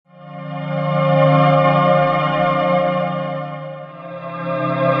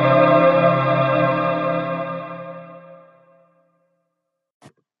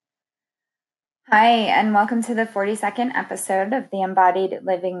and welcome to the 42nd episode of the Embodied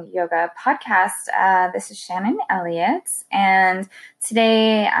Living Yoga podcast. This is Shannon Elliott, and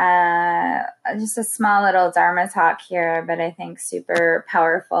today, just a small little Dharma talk here, but I think super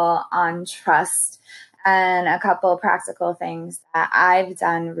powerful on trust and a couple practical things that I've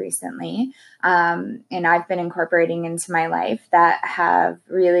done recently, and I've been incorporating into my life that have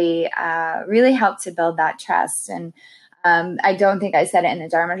really helped to build that trust. And I don't think I said it in the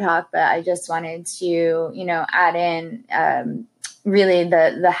Dharma talk, but I just wanted to, add in really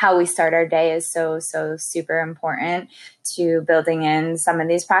the how we start our day is so super important to building in some of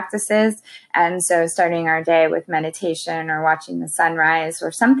these practices. And so starting our day with meditation or watching the sunrise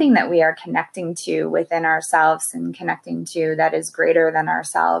or something that we are connecting to within ourselves and connecting to that is greater than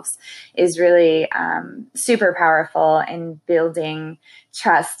ourselves is really super powerful in building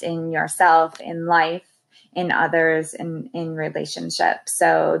trust in yourself, in life, in others, and in relationships.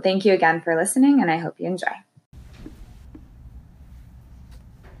 So thank you again for listening, and I hope you enjoy.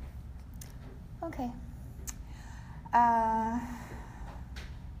 Okay.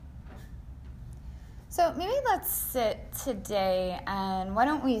 So maybe let's sit today, and why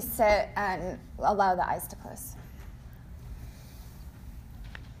don't we sit and allow the eyes to close.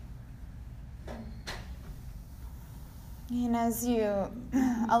 And as you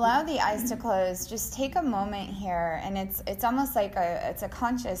allow the eyes to close, just take a moment here, and it's almost like it's a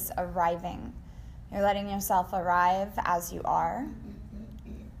conscious arriving. You're letting yourself arrive as you are,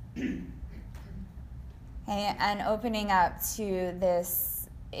 okay, and opening up to this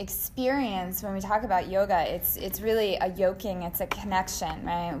experience. When we talk about yoga, it's really a yoking, it's a connection,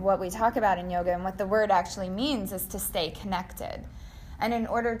 right? What we talk about in yoga and what the word actually means is to stay connected. And in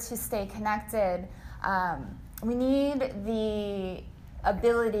order to stay connected, we need the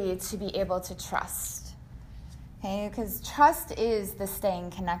ability to be able to trust, okay? Because trust is the staying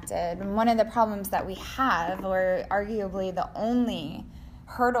connected. And one of the problems that we have, or arguably the only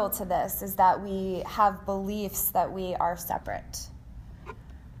hurdle to this, is that we have beliefs that we are separate.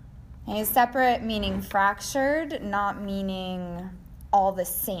 Okay? Separate meaning fractured, not meaning all the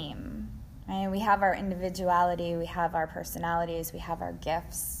same. Right? We have our individuality, we have our personalities, we have our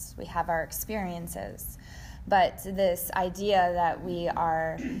gifts, we have our experiences. But this idea that we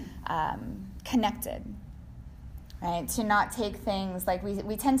are connected, right? To not take things like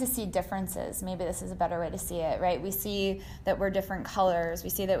we tend to see differences. Maybe this is a better way to see it, right? We see that we're different colors. We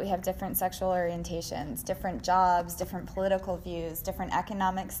see that we have different sexual orientations, different jobs, different political views, different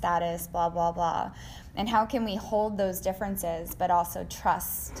economic status, blah, blah, blah. And how can we hold those differences but also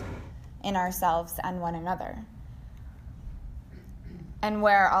trust in ourselves and one another? And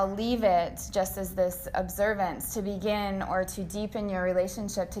where I'll leave it just as this observance to begin or to deepen your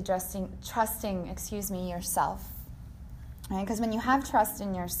relationship to trusting yourself. Right? Because when you have trust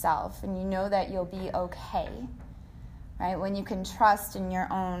in yourself and you know that you'll be okay, right? When you can trust in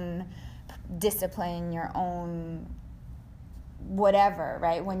your own discipline, your own whatever,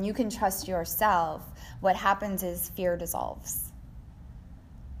 right? When you can trust yourself, what happens is fear dissolves.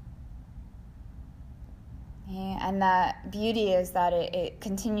 And the beauty is that it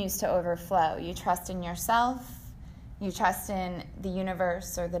continues to overflow. You trust in yourself, you trust in the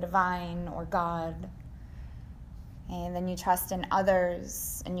universe or the divine or God, and then you trust in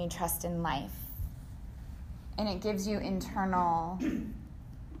others and you trust in life. And it gives you internal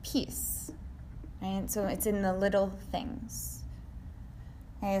peace, right? So it's in the little things.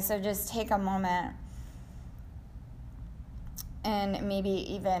 Okay, so just take a moment and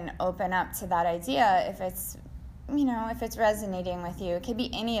maybe even open up to that idea if it's resonating with you. It could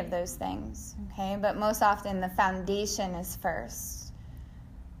be any of those things, okay? But most often the foundation is first,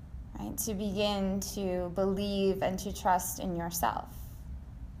 right? To begin to believe and to trust in yourself.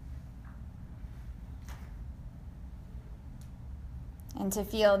 And to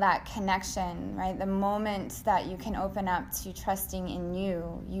feel that connection, right? The moment that you can open up to trusting in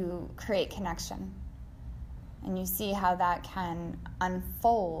you, you create connection. And you see how that can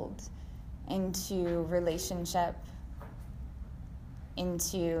unfold into relationship,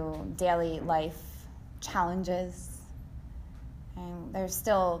 into daily life challenges. And there's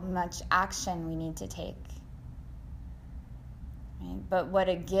still much action we need to take. Right? But what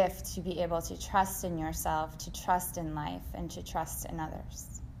a gift to be able to trust in yourself, to trust in life, and to trust in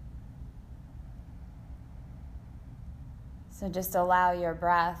others. So just allow your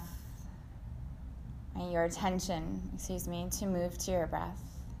breath, your attention, to move to your breath.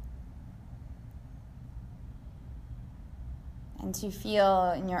 And to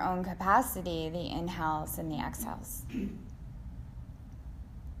feel in your own capacity the inhales and the exhales.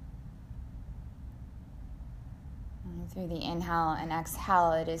 Through the inhale and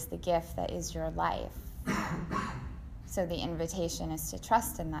exhale, it is the gift that is your life. So the invitation is to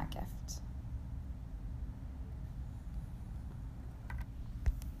trust in that gift.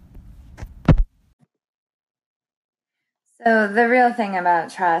 So the real thing about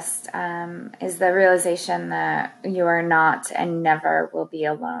trust is the realization that you are not and never will be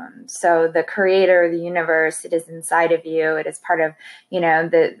alone. So the creator, the universe, it is inside of you. It is part of,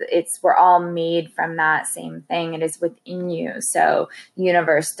 we're all made from that same thing. It is within you. So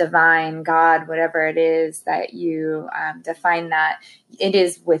universe, divine, God, whatever it is that you define that, it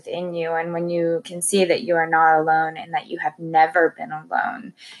is within you. And when you can see that you are not alone and that you have never been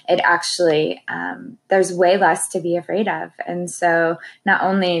alone, it actually, there's way less to be afraid of. And so not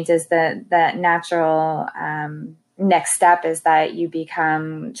only does the natural next step is that you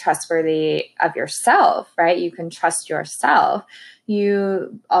become trustworthy of yourself, right? You can trust yourself.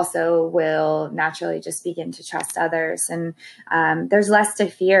 You also will naturally just begin to trust others. And there's less to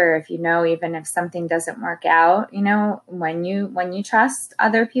fear if even if something doesn't work out, when you trust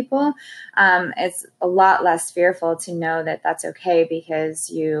other people, it's a lot less fearful to know that that's okay, because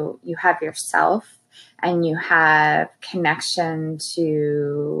you have yourself and you have connection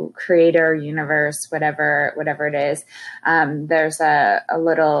to creator, universe, whatever it is. There's a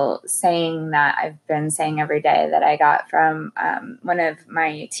little saying that I've been saying every day that I got from one of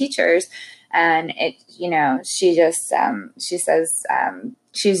my teachers. And she says,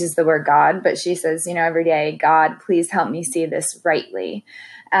 she uses the word God, but she says, every day, God, please help me see this rightly.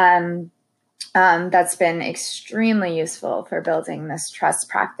 That's been extremely useful for building this trust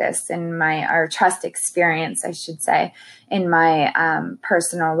practice or trust experience, I should say, in my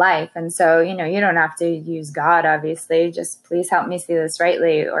personal life. And so, you don't have to use God, obviously, just please help me see this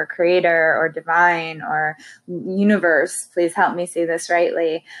rightly, or creator, or divine, or universe, please help me see this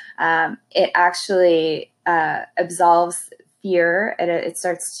rightly. It actually absolves fear. It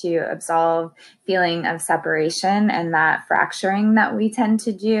starts to absolve feeling of separation and that fracturing that we tend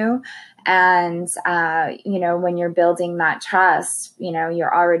to do. And, when you're building that trust,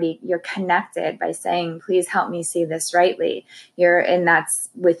 you're connected by saying, please help me see this rightly. And that's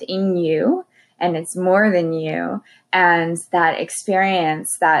within you, and it's more than you. And that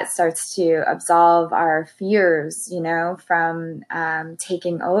experience that starts to absolve our fears, from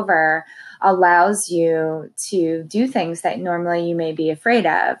taking over, allows you to do things that normally you may be afraid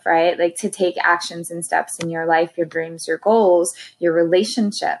of, right? Like to take actions and steps in your life, your dreams, your goals, your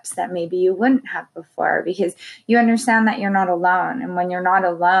relationships that maybe you wouldn't have before, because you understand that you're not alone. And when you're not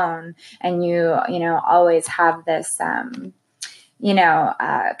alone and you always have this,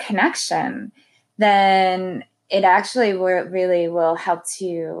 connection, then it actually really will help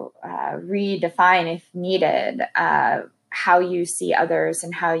to redefine, if needed, how you see others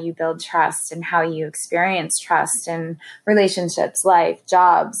and how you build trust and how you experience trust in relationships, life,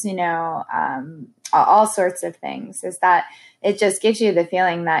 jobs, all sorts of things. Is that it just gives you the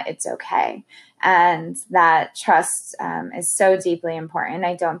feeling that it's okay. And that trust is so deeply important.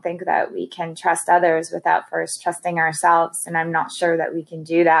 I don't think that we can trust others without first trusting ourselves. And I'm not sure that we can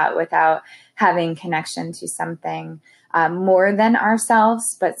do that without having connection to something more than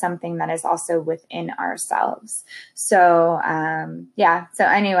ourselves, but something that is also within ourselves. So, So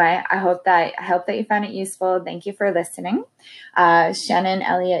anyway, I hope that you found it useful. Thank you for listening.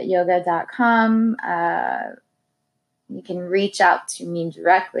 ShannonElliottYoga.com. You can reach out to me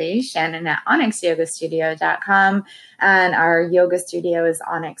directly, Shannon at OnyxYogaStudio.com, and our yoga studio is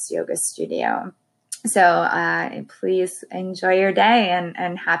Onyx Yoga Studio. So please enjoy your day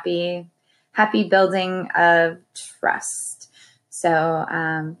and happy building of trust. So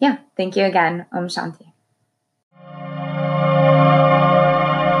thank you again. Om Shanti.